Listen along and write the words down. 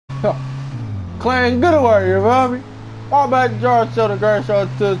Clean good away, you feel me? All back to George Show, the great show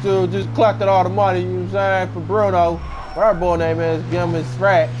to just collected all the money, you know what I'm saying, for Bruno. Whatever boy name is, give him his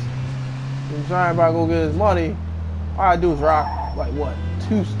scraps. You know what I'm saying, about to go get his money. All I do is rock, like what,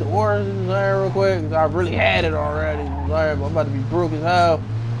 2 stores, you know what I'm saying, real quick, because I really had it already, you know what I'm saying, but I'm about to be broke as hell.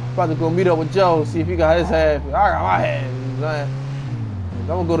 About to go meet up with Joe, see if he got his half. I got my half, you know what I'm saying. I'm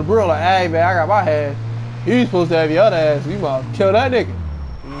gonna go to Bruno like, hey man, I got my half. He's supposed to have your other ass, so you might kill that nigga.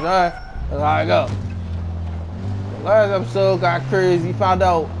 You know what I'm saying? That's how I go. The last episode got crazy. Found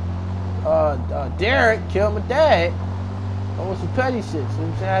out Derek killed my dad over some petty shit. So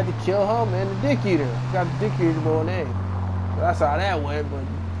I'm saying I had to kill him and the dick eater. Got the dick eater boy name. So that's how that went. But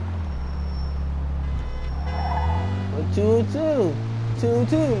 2 and 2. 2 and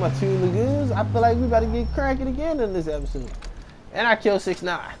 2, my 2 lagoons. I feel like we about to get cracking again in this episode. And I killed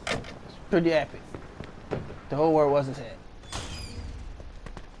 6ix9ine. It's pretty epic. The whole world was his head.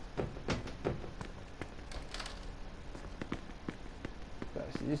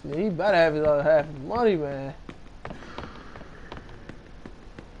 He better have his other half of the money, man.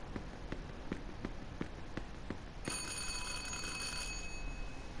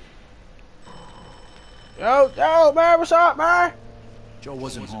 Yo, man, what's up, man? Joe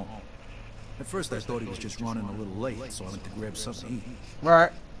wasn't home. At first I thought he was just running a little late, so I went to grab something to eat.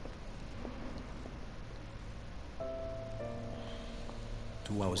 Right.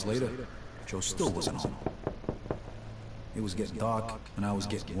 2 hours later, Joe still wasn't home. It was getting dark, and I was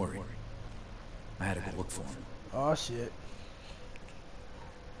getting worried. I had to go look for him. Oh, shit.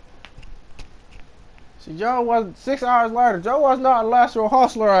 See, Joe wasn't, 6 hours later, Joe was not a lateral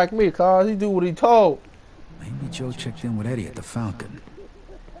hustler like me, cause he do what he told. Maybe Joe checked in with Eddie at the fountain.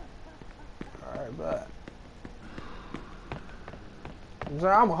 Alright, but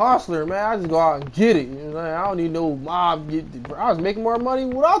I'm a hustler, man. I just go out and get it. You know what I'm saying? I don't need no mob. I was making more money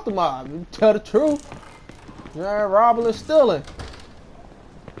without the mob. You tell the truth. You know, robbing and stealing.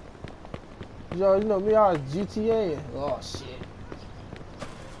 Yo, you know me, I was GTA. Oh, shit.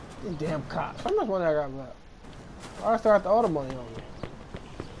 These damn cops. How much money I got left? I start all the money on me.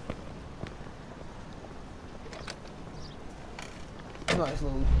 Nice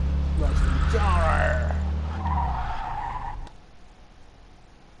little jar.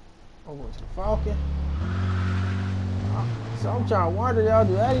 I'm going to the Falcon. So I'm trying to wonder, y'all,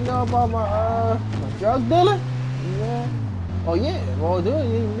 do Eddie know about my drug dealer? Yeah. Oh yeah, well, dude,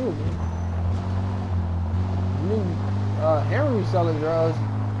 he knew, man. He knew Henry was selling drugs.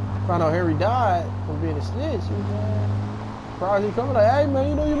 Found out Henry died from being a snitch. Surprised he coming like, hey man,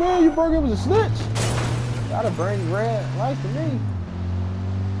 you know your man, you broke him was a snitch. Gotta bring red life to me.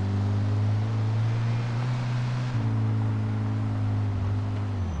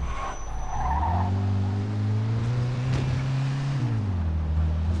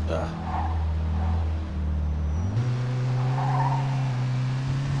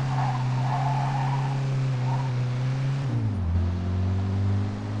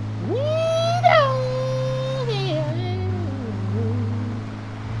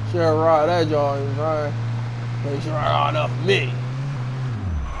 Sure, right, that joint is right. Make sure I got enough of me.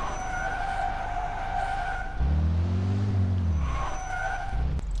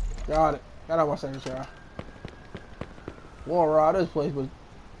 Got it. Got out my second try. Won't ride this place, but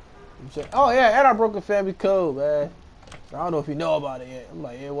oh yeah, and I broke a family code, man. So I don't know if you know about it yet. I'm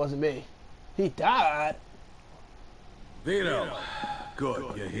like, yeah, it wasn't me. He died. Vito,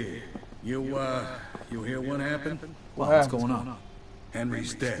 good, you're here. You hear what happened? What's going on?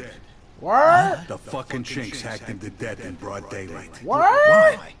 Henry's dead. What? The fucking chinks hacked him to death in broad daylight. What?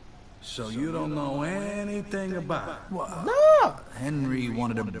 Why? So you don't know anything about it? Well, No. Henry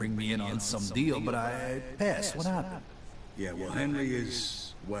wanted to bring me in on some deal, but I passed. What happened? Yeah, well, Henry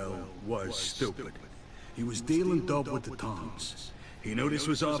is, well, was stupid. He was dealing dope with the tongs. He knew this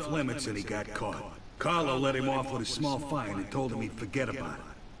was off limits and he got caught. Carlo let him off with a small fine and told him he'd forget about it.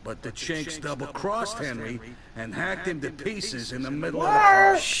 But the chinks double-crossed Henry and hacked him to pieces in the middle of the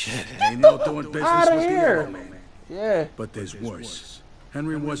car. Shit. Ain't no doing business with the here. yellow man. Yeah. But there's worse.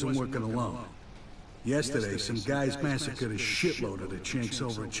 Henry wasn't working alone. Yesterday, some guys massacred a shitload of the chinks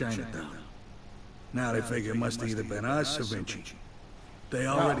over in Chinatown. Now they figure it must have either been us or Vinci. They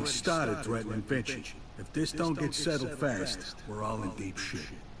already started threatening Vinci. If this don't get settled fast, we're all in deep shit.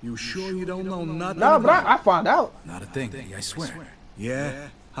 You sure you don't know nothing? No, but I found out. Not a thing, I swear. Yeah?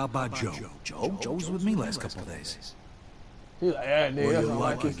 How about Joe? Joe was with me last couple of days. He's like, yeah, nigga, Well, that's you're not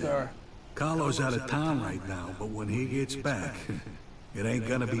like lucky his star. then. Carlo's out of town right now, but when he gets back, it ain't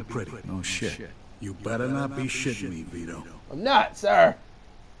gonna be pretty. No shit. You better not be shitting me, Vito. I'm not, sir.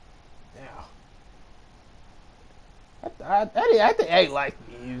 Now. I think Eddie like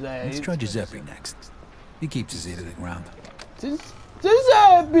me. Let's try Giuseppe next. He keeps his ear to the ground.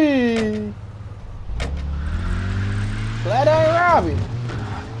 Giuseppe! Glad I ain't robbing.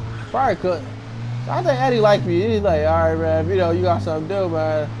 Probably couldn't. So I think Eddie like me. He's like, all right, man, you know, you got something to do,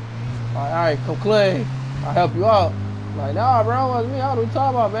 man. All right, come clean. I'll help you out. I'm like, nah, bro, it wasn't me. I don't know what you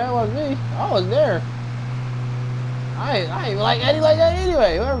talking about, man. It wasn't me. I was there. I ain't even like Eddie like that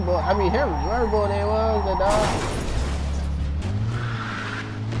anyway. Whoever boy, I mean, whoever boy name was, that dog.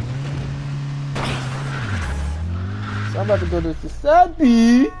 So I'm about to go to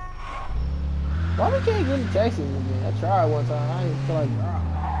Giuseppe. Why we can't get in Texas again? I tried one time. I didn't feel like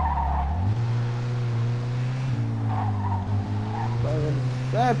driving.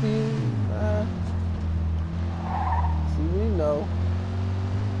 Giuseppe, man. See, we know.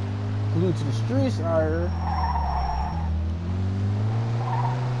 Glued to the streets out here.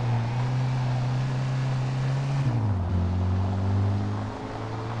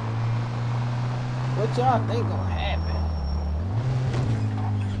 What y'all think gonna happen?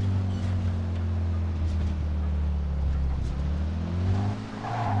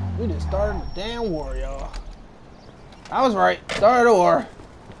 We just started the damn war, y'all. I was right. Started a war.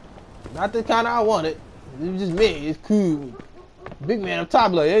 Not the kind I wanted. It was just me. It's cool. Big man up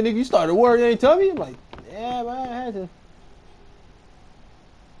top like, hey nigga, you started a war, you ain't tell me? I'm like, yeah, man, I had to.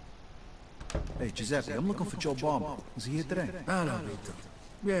 Hey, Giuseppe, I'm looking for Joe Bomber. Was he here today? Hello, Vito.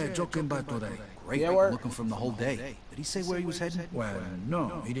 Yeah, Joe came by today. Great, Yeah, looking for him the whole day. Did he say where he was heading? Well,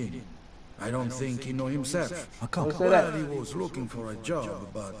 no, he didn't. I don't think he know himself. How come? Don't say that. Well, he was looking for a job,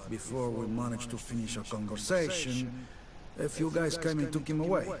 but before we managed to finish our conversation, a few guys came and took him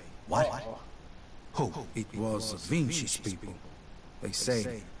away. What? Who? It was Vinci's people. They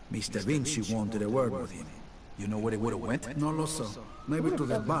say Mr. Vinci wanted a word with him. You know where they would have went? No lo so. Maybe to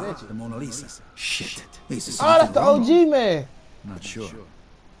the bar, the Mona Lisa. Shit. Is Oh, that's the OG man. Not sure.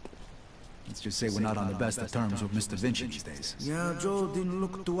 Let's just say we're not on the best of terms with Mr. Vinci these days. Yeah, Joe didn't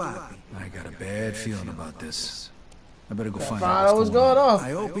look too happy. I got a bad feeling about this. I better go find Find out what's going on. I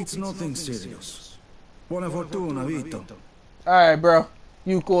hope it's nothing serious. Buona fortuna, Vito. Alright, bro.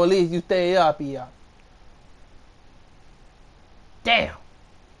 You cool, at least you stay up here. Damn.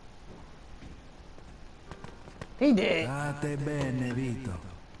 He did. State bene, Vito.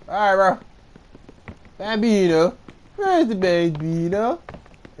 Alright, bro. Bambino. Where's the Bambino?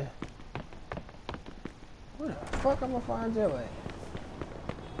 Where the fuck I'm gonna find Joe at?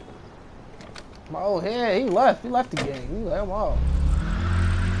 My old head, he left. He left the game. He let him off.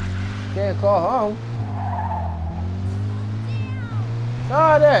 Can't call home.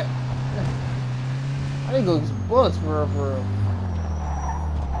 Saw that. I need to go get some bullets for real, for real.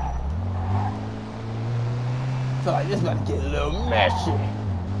 Feel like this about to get a little messy.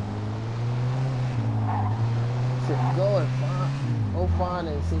 So go find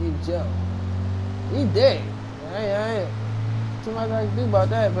and see Joe. He dead. I ain't too much I can do about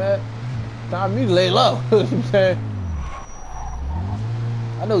that, man. Time for me to lay low. You know what I'm saying?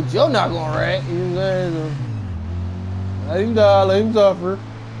 I know Joe not gonna rat. You know what I'm saying? So let him die, let him suffer.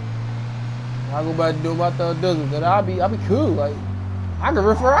 I'll go back to doing my thug dozen. But I'll be cool. Like I can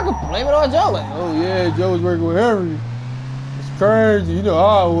blame it on Joe. Like, oh yeah, Joe was working with Henry. It's crazy. You know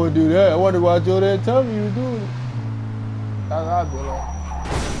how I would do that. I wonder why Joe didn't tell me you were doing it. That's how I'd be like.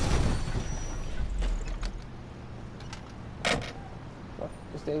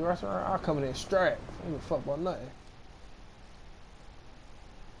 Stay restaurant, I'll come in and strap. I don't give a fuck about nothing.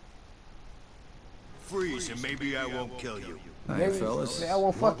 Freeze and maybe I won't kill you. Hey, fellas. I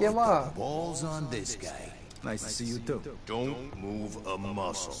won't fuck your mom. Balls on this guy. Nice to see you, too. Don't move a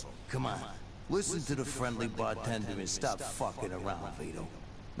muscle. Come on, listen to the friendly bartender and stop fucking around, Vito.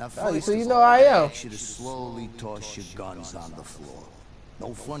 Now Oh, first so you of know all, I am. ask you to slowly toss your guns on the floor.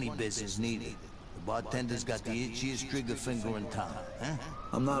 No funny business needed. The bartender's got the itchiest trigger finger in town, huh?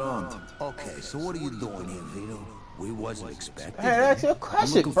 I'm not armed. Okay, so what are you doing here, Vito? We wasn't expecting. Hey, that's your I'm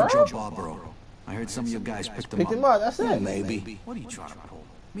question, looking bro. for Joe Barbaro. I heard some of you guys picked him Pick up. him up, that's Yeah, it. maybe. What are you trying to pull?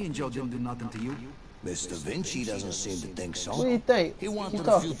 Me and Joe didn't do nothing to you. Mr. Vinci doesn't seem to think so. What do you think? He wanted Keep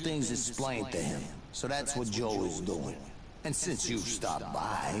a few talking. things explained to him, so that's what Joe is doing. And since you've stopped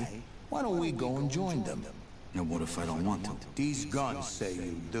by, why don't we go and join them? And what if I don't want to? These guns say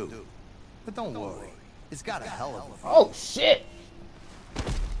you do. But don't worry, it's got a hell of a... Oh shit!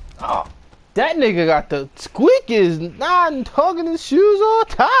 Oh, that nigga got the squeakies, not hugging his shoes all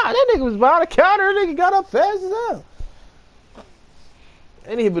the time. That nigga was behind the counter. That nigga got up fast as hell.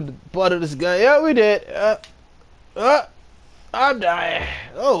 Ain't even the butt of this gun. Yeah, we did. I'm dying.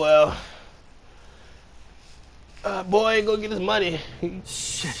 Oh well. Boy ain't gonna get his money.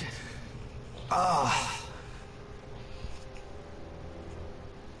 Shit.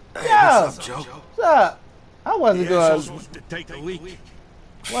 Joe! What's up, Joe? What's up? I wasn't Asshole's gonna, supposed to take a leak.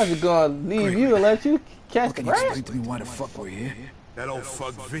 leave you and let you catch the Can you explain grass. to me why the fuck we're here? That old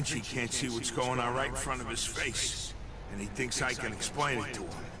fuck Vinci can't see what's going on right in front of his face. And he thinks I can explain it to him.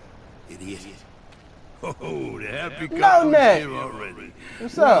 Idiot. Oh, the happy No, couple's Ned. here already.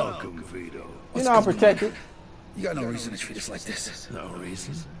 What's up? Welcome, Vito. You know I'm protected. You got no reason to treat us like this. No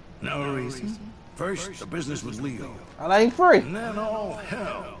reason. No reason. First, the business with Leo. I ain't free. And then all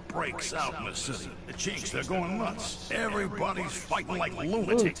hell breaks out in the city. The Chinks, they're going nuts. Everybody's fighting like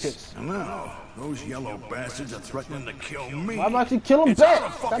lunatics. And now, those yellow bastards are threatening to kill me. Why about you kill him It's out back?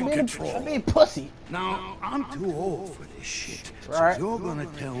 of fucking control. Stop being pussy. Now, I'm too old for this shit. Right. So you're gonna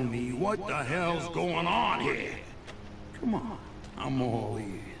tell me what the hell's going on here. Come on, I'm all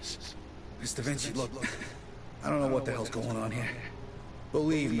ears. Mr. Vinci, look, I don't know what the hell's going on here.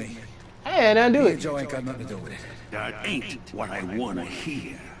 Believe me, Hey, nothing to do me and it. Joe ain't got nothing to do with it. That ain't what I wanna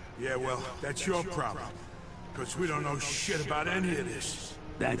hear. Yeah, well, that's your problem. Because we don't know shit about any of this.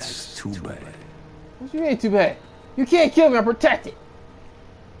 That's too bad. What you mean too bad? You can't kill me, I'm protected.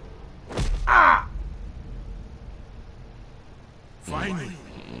 Ah! Finally.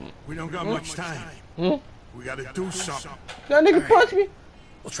 We don't got much time. We gotta do something. That nigga punched me.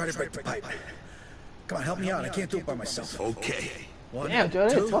 We'll try to break the pipe. Come on, help me out. I can't do it by myself. Okay. One, Damn, Joe,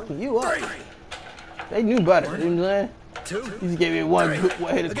 they two, fucking you up. three. They knew better, you know what I'm saying? Two, You just gave me one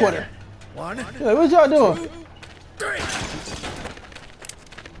hit of quarter. one, Hey, what y'all doing? three.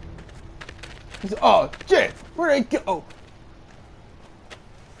 He said, oh, shit, where'd they go?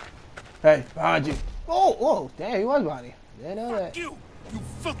 Hey, behind you. Oh, damn, he was behind you. Didn't know that. You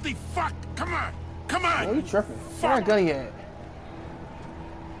filthy fuck! Come on! Come on! Oh, you tripping. Where that gun he at?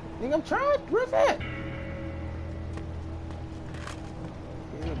 Nigga, I'm trying real fast.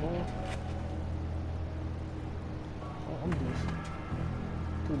 Yeah, boy. Oh, I'm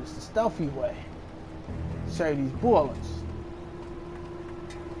do this the stealthy way. Save these bullets.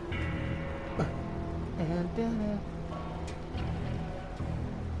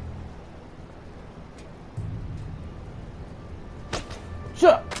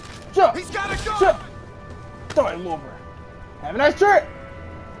 Shut! He's got a gun! Shut! Throw him over. Have a nice trip!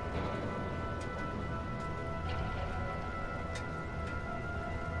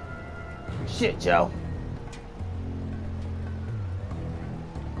 Shit, Joe.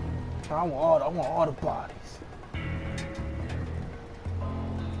 I want all the bodies. I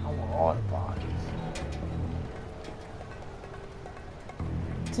want all the bodies.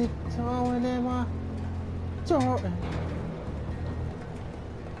 Tiptoeing in my Jordan.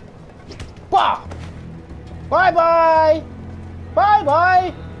 Bah! Bye-bye!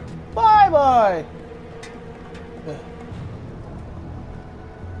 Bye-bye! Bye-bye!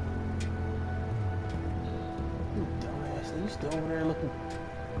 You dumbass, you still over there looking.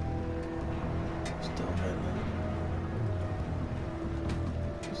 Still over there looking.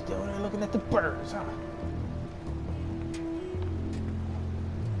 You still over there looking at the birds, huh?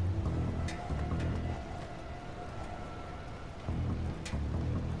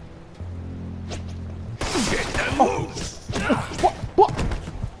 What?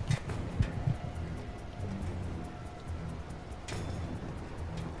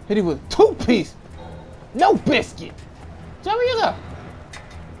 Hit him with a two-piece. No biscuit. Tell me you go.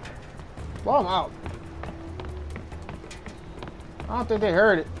 Well, I'm out. I don't think they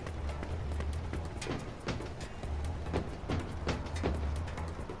heard it.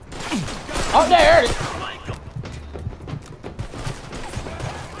 Oh, they heard it.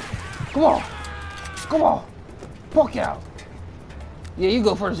 Come on. Come on. Poke out. Yeah, you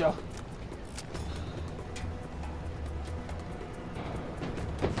go first, Joe.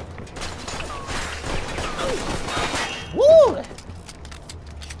 Woo!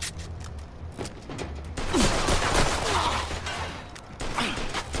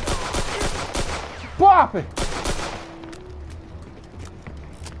 Bop it!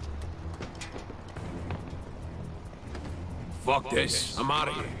 Fuck this. I'm out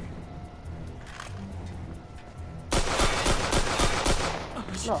of here.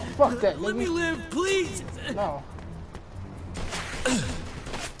 No, fuck that, nigga. Let me live, please. No.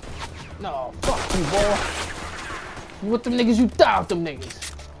 No, fuck you, boy. You with them niggas, you die with them niggas.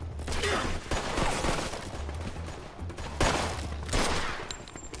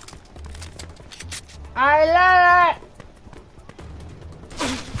 I love it!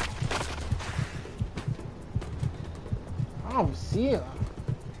 I don't see it.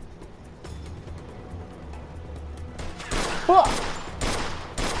 Fuck!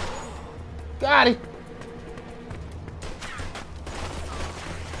 Got it!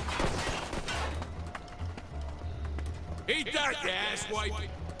 Eat that, you asswipe.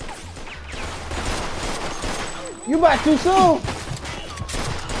 You back too soon.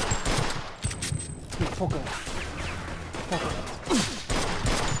 Fuck it. Fuck it.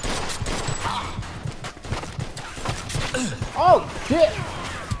 Oh shit.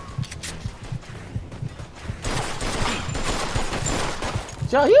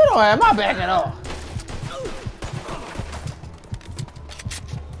 Joe, you don't have my back at all.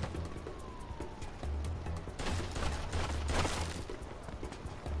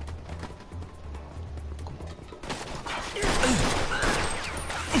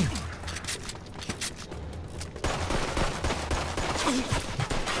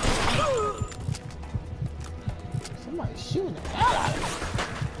 Somebody's shooting the hell out of me.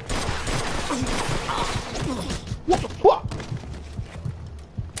 What?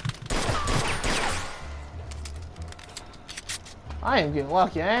 I ain't getting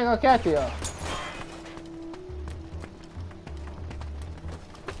lucky. I ain't gonna catch you.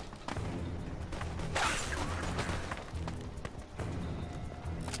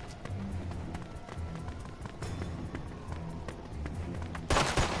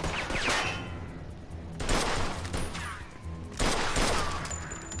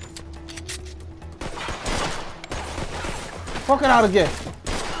 Fuck it out again.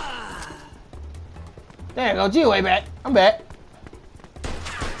 There you go. G-Way back. I'm back.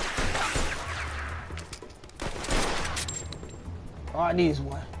 All I need is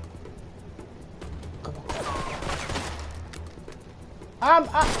one. Come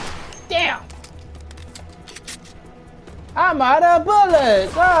on. Damn. I'm out of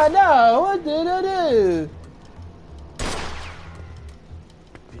bullets. Oh no. What did I do?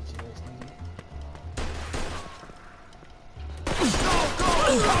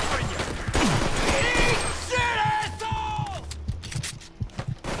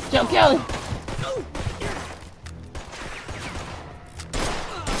 Joe Kelly!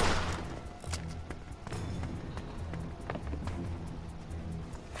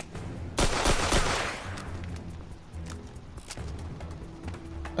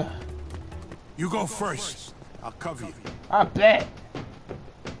 You go first. I'll cover you. I bet.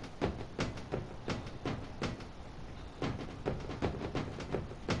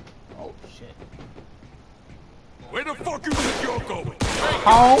 Oh shit. Where the fuck you think you're going?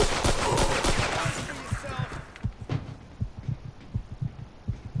 Home.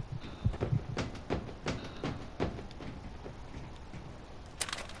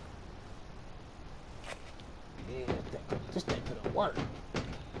 Yeah, this thing could've worked.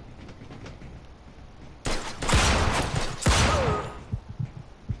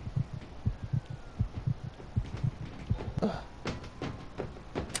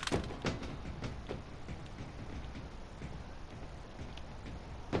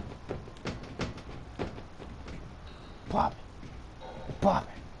 Pop it. Pop it.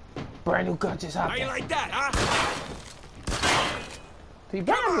 Brand new gun just out How there. you like that, huh? He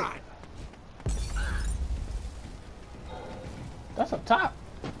bounced it. That's up top.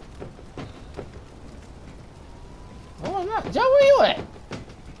 No, I'm not. Joe, where you at?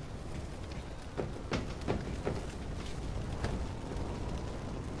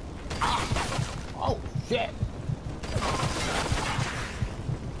 Oh, shit.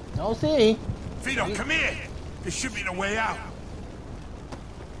 Don't see. Vito, come here. This should be the way out.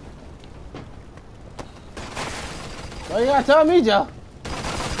 So you gotta tell me, Joe.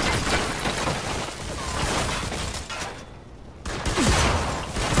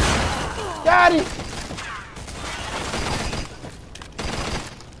 Got him.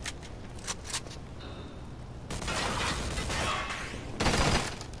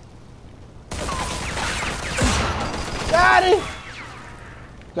 Got him.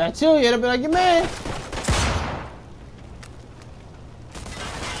 Got you. You'd have been like your man.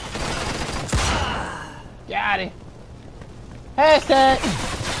 Got him. Hashtag.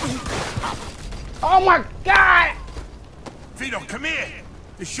 Oh my God. Vito, come here.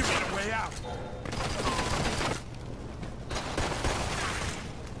 This should be the way out.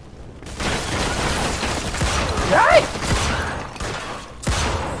 Right.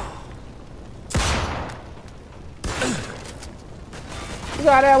 You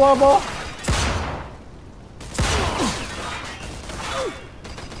got that one, boy?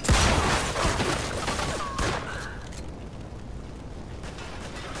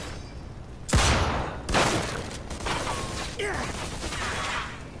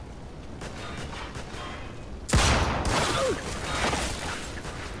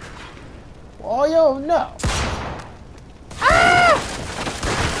 Oh, yo, no. Ah!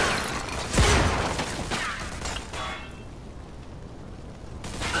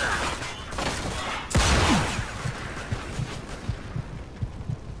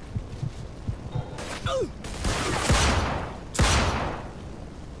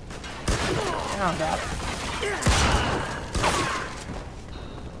 don't doubt it.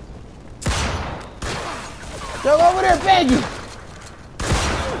 Go over there, Peggy.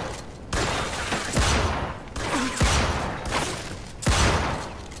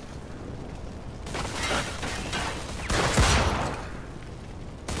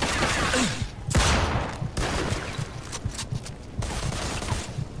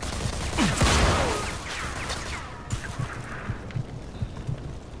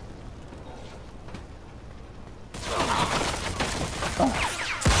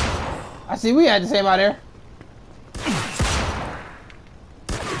 I see we had the same out there.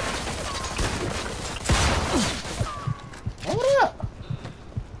 Hey, what up?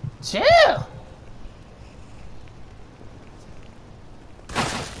 Chill.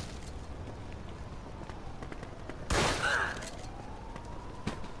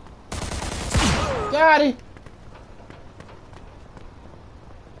 Got it.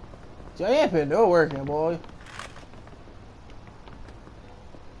 Your amp ain't no working, boy.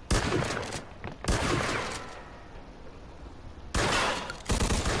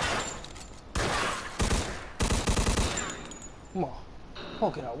 Come on.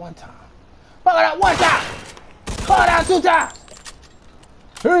 Poke it out one time. Poke it out one time. Poke it out 2 times.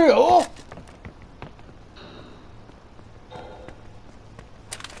 Here you go.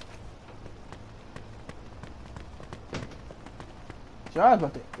 Y'all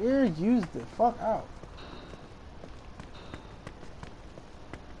about to ear use the fuck out.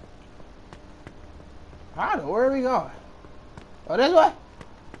 I don't know where are we going. Oh, this way?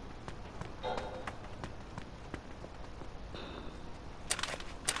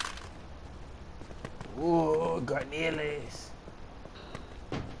 Ooh, Garnelis.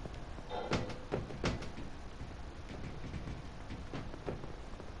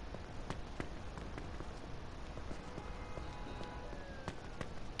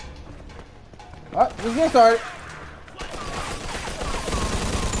 Oh, let's get started.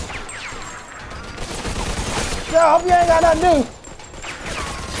 Yo, hope you ain't got nothing to do.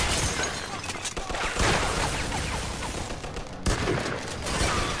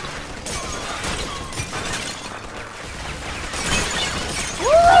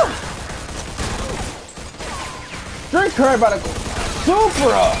 Woo! Drink curry about to go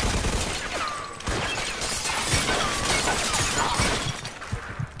super up.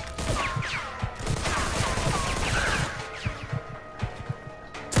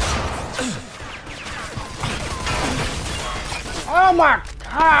 Oh my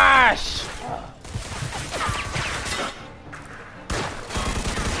gosh!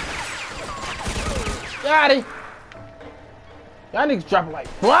 Got it! Y'all niggas dropping like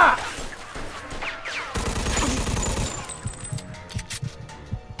flies!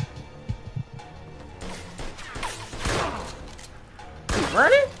 You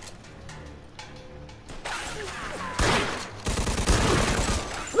running?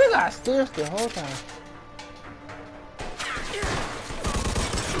 We got stairs the whole time.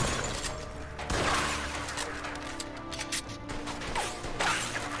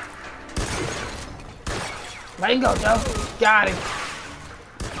 Let him go, Joe. Got him.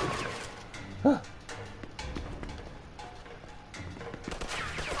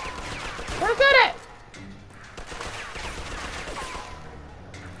 Where's that at?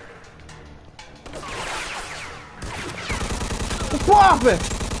 What's poppin'?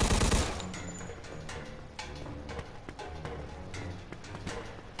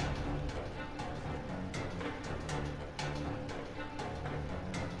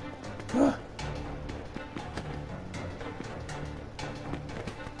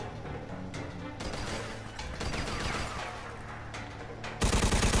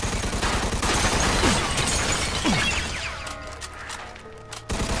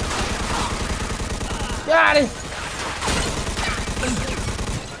 Got it!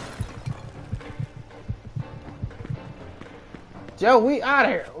 Joe, we out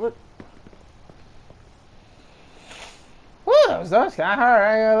of here. What? Woo, that was kind of hard.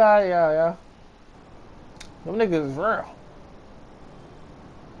 I ain't gonna lie to y'all, yo. Them niggas is real.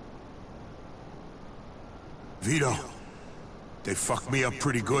 Vito, they fucked me up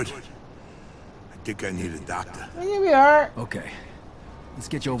pretty good. I think I need a doctor. You be alright. Okay. Let's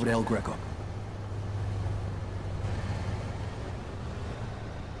get you over to El Greco.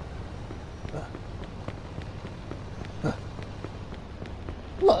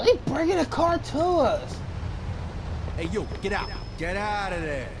 Look, they bringing a car to us. Hey, you, get out. Get out of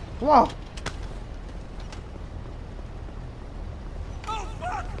there. Come on. Oh,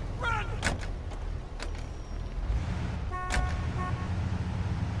 fuck! Run!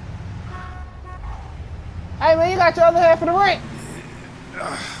 Hey, man, you got your other half of the rent.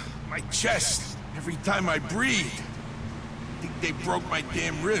 My chest. Every time I breathe, I think they broke my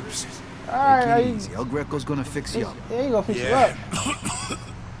damn ribs. Alright, Take it easy. El Greco's gonna fix you up. Yeah, he gonna fix you Yeah. up.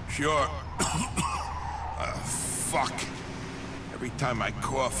 Sure. Fuck. Every time I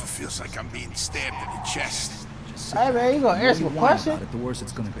cough, it feels like I'm being stabbed in the chest. Hey man, you gonna answer my question? The worse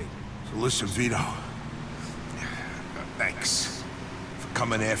it's gonna be. So listen, Vito. Thanks for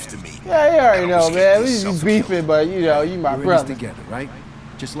coming after me. Yeah, you already know, almost man. gave We yourself just a beefing, kill. but you know, you my We're in this brother. together, right?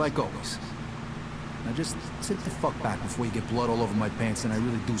 Just like always. Now just sit the fuck back before you get blood all over my pants and I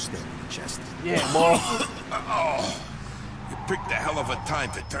really do stab you in the chest. Yeah, boy. Oh, you picked a hell of a time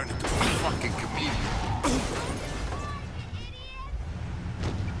to turn into a fucking comedian.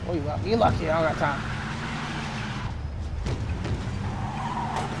 Oh, you lucky. You lucky. I don't got time.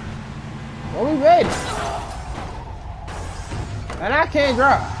 Well, we ready. And I can't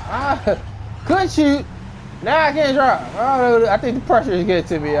drive. I couldn't shoot. Now I can't drive. I think the pressure is getting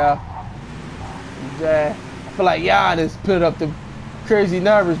to me, y'all. I feel like Giannis put up the crazy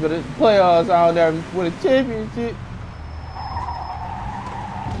numbers, but the playoffs out there with a championship.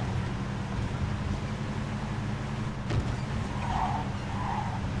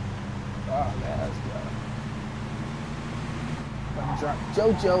 Oh man, let's go. I'm drop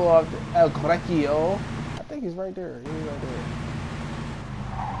JoJo off the El Greco. I think he's right there. He's right there.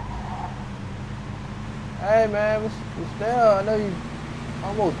 Hey man, what's still? I know you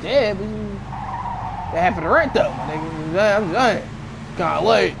almost dead, but you half of the rent though, my nigga. I'm saying, can't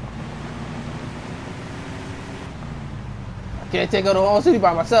wait. I can't take on the whole city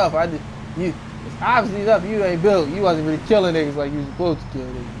by myself. It's obviously enough you ain't built. You wasn't really killing niggas like you was supposed to kill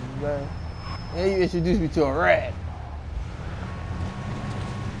niggas. You know what I'm saying? And you introduced me to a rat.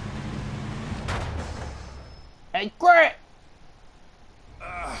 Hey, Crack!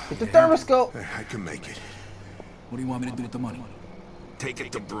 Get the thermoscope. I can make it. What do you want me to do with the money? Take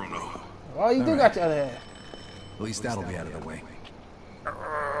it to Bruno. Oh, you do got your other half. At least that'll be out of the way.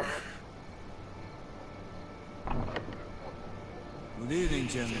 Good evening,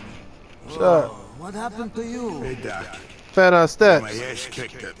 gentlemen. Sure. What happened to you? Hey, Doc. Fat on My steps. ass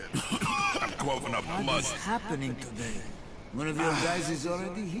kicked it. I'm coughing up blood. What's happening today? One of your guys is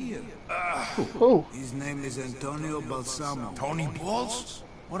already here. Who? His name is Antonio Balsamo. Tony Balls?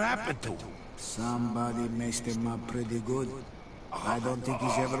 What happened to him? Somebody messed him up pretty good. I don't think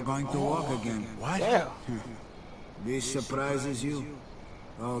he's ever going to walk again. What? Damn. This surprises you?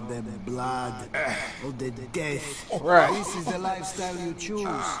 All the blood, all the death. Right. This is the lifestyle you choose.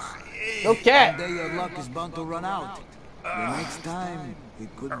 No cat. One day your luck is bound to run out. The next time,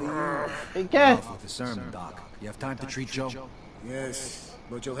 it could be you. He can. Off with the sermon, Doc. You have time to treat Joe? Yes,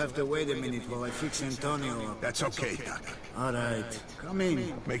 but you'll have to wait a minute while I fix Antonio up. That's okay, Doc. All right, come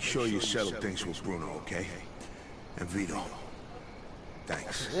in. Make sure you settle things with Bruno, okay? And Vito.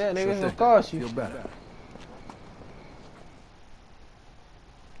 Thanks. Yeah, niggas will cost you. Feel better.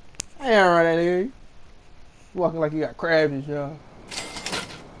 I ain't alright, that nigga. You walking like you got crabs and shit.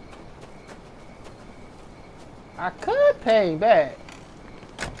 I could pay him back.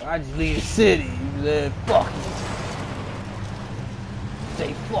 I just leave the city. You said, fuck it.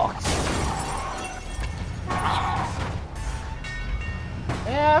 Say fuck it.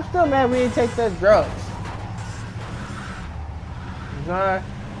 Yeah, I'm still mad we didn't take that drugs. You know what I'm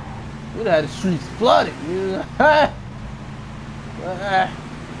saying? We'd have had the streets flooded. You know what I'm saying?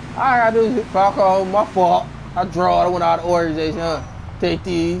 All I gotta do is hit alcohol, my fault. I draw, I went out of organization, take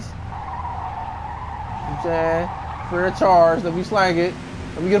these. You know what I'm saying? Free of charge, let me slang it.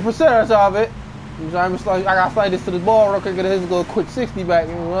 Let me get a percentage of it. You know what I'm saying? I gotta slide this to the ball real quick, get his little quick 60 back.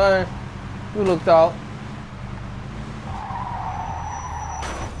 You know what I'm saying? We looked out.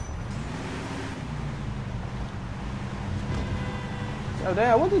 So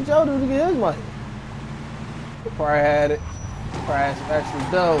damn, what did Joe do to get his money? He probably had it. Probably had some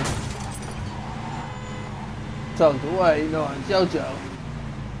extra dough. Tucked away, you know, on JoJo.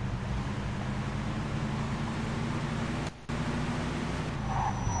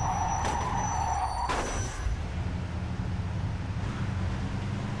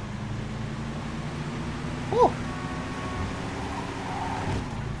 Whew.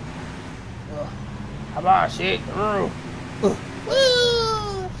 How about shit the room?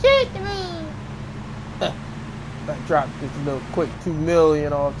 Woo! Shit the room! I dropped this little quick 2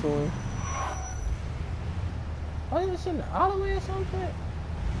 million off to him. What is this in the alleyway or something?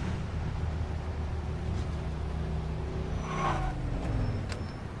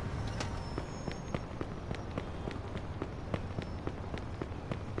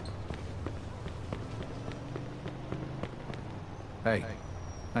 Hey,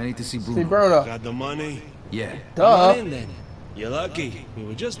 I need to see Bruno. See Bruno. Got the money? Yeah. Come on Duh. in then. You're lucky. We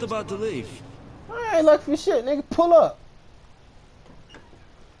were just about to leave. I ain't looking for shit, nigga. Pull up.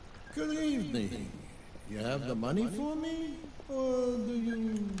 Good evening. You have the money for me? Or do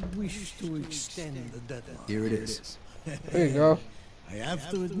you wish to extend the deadline? Here it is. There you go. I have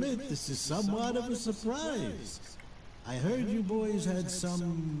to admit, this is somewhat of a surprise. I heard you boys had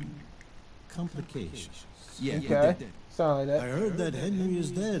some complications. Yeah, Okay. Sound like I that. heard that Henry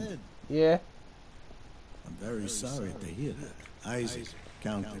is dead. Yeah. I'm very sorry to hear that. Isaac,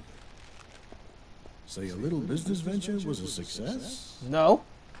 counted. So your little business venture was a success? No.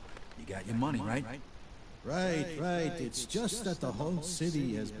 You got your money, right? Right. It's just that the whole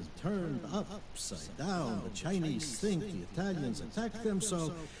city has been turned upside down. The Chinese think the Italians attacked them,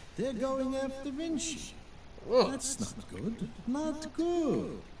 so they're going after Vinci. That's not good. Not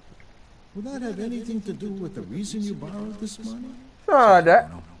good. Would that have anything to do with the reason you borrowed this money? Sound like that.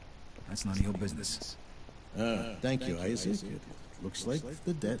 No. That's none of your business. Thank you, Isaac. It looks like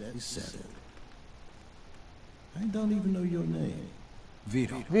the debt is settled. I don't even know your name.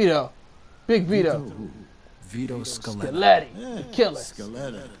 Vito. Vito. Big Vito. Who? Vito Scaletta. Scaletti. The killer.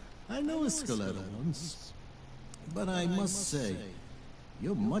 Scaletta. I know a Scaletta once. But I must say,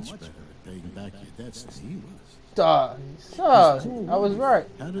 you're much better at paying back your debts than he was. I was right.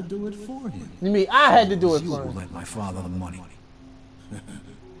 How to do it for him. You mean I had to do it You for will him? lend my father the money.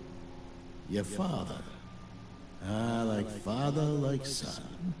 Your father. Ah, like father, like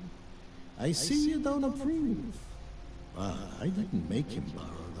son. I see you don't approve. But I didn't make him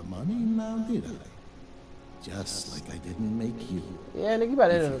borrow the money, now did I? Just like I didn't make you. Yeah, nigga, you about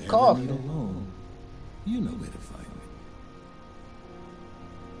to If enter you the ever coffin. need a loan, you know where to find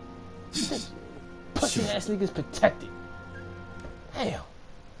me. Pussy ass niggas protected. Damn.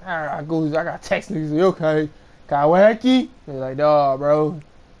 I got text niggas like, okay, Kawaki? They're like, nah, bro.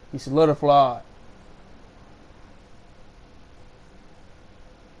 He solidified.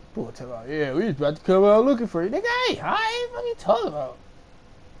 People tell about, yeah, we was about to come out looking for you. Nigga, hey, hi, what are you talking about?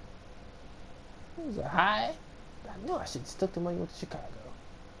 It was a high. I knew I should have stuck the money with Chicago.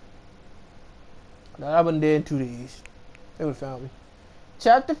 No, I wouldn't dead in 2 days. They would have found me.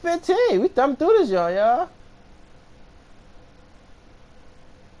 Chapter 15. We thumbed through this, y'all.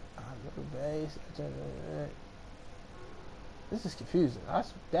 This is confusing.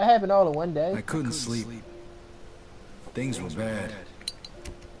 That happened all in one day. I couldn't sleep. Things were bad.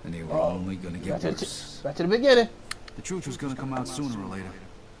 And they were only gonna get worse. Back to the beginning. The truth was gonna come out sooner or later.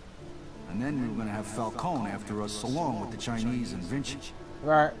 And then we were gonna have Falcone after us, along with the Chinese and Vinci.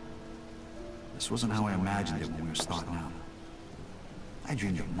 Right. This wasn't how I imagined it when we were starting out. I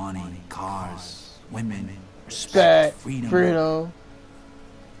dreamed of money, cars, women, respect, freedom.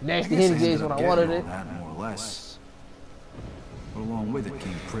 Nasty I guess I Henny days ended when up I getting wanted all it. that, more or less. But along with it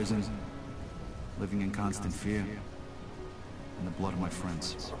came prison, living in constant fear, and the blood of my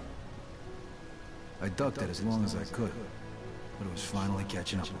friends. I ducked it as long as I could, but it was finally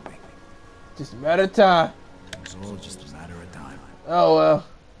catching up with me. Just a matter of time. It was all just a matter of time. Oh well.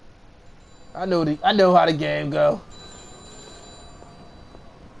 I know how the game go.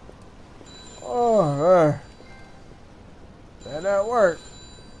 Oh, man. That not work.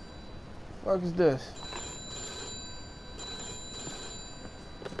 What is this?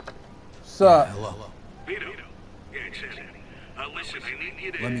 What's up? Hello. Vito. Yeah, it's Eddie. Listen, I need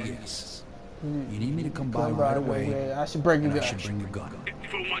you to... Let me guess. You need me to come by Come right by, away, yeah, I should bring you and I back. should bring a gun.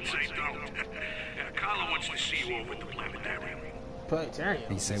 For once I don't. Carla wants to see you over at the planetarium. Planetarium.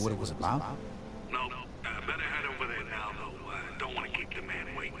 Did he say what it was about? No, better head over there now, though. Don't want to keep the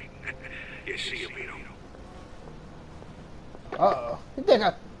man waiting. Yeah, see you, Vito. Uh-oh. He think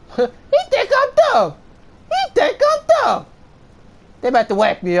I'm dumb. He think I'm dumb. They about to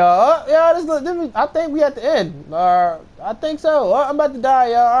whack me, y'all. Y'all, I think we at the end. I think so. I'm about to die,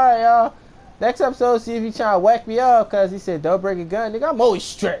 y'all. All right, y'all. Next episode, see if he trying to whack me up, because he said, don't bring a gun. Nigga, I'm always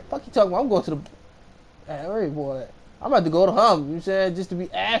strapped. Fuck you talking about? I'm going to the... Hey, where you boy at? I'm about to go to Hum, you know what I'm saying? Just to be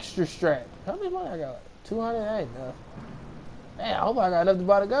extra strapped. How much money I got? 200? That ain't enough. Man, I hope I got enough to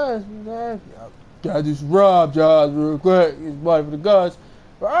buy the guns. You know what I'm saying? Gotta just rob jobs real quick. Get money for the guns.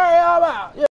 All right, I'm out. Yeah.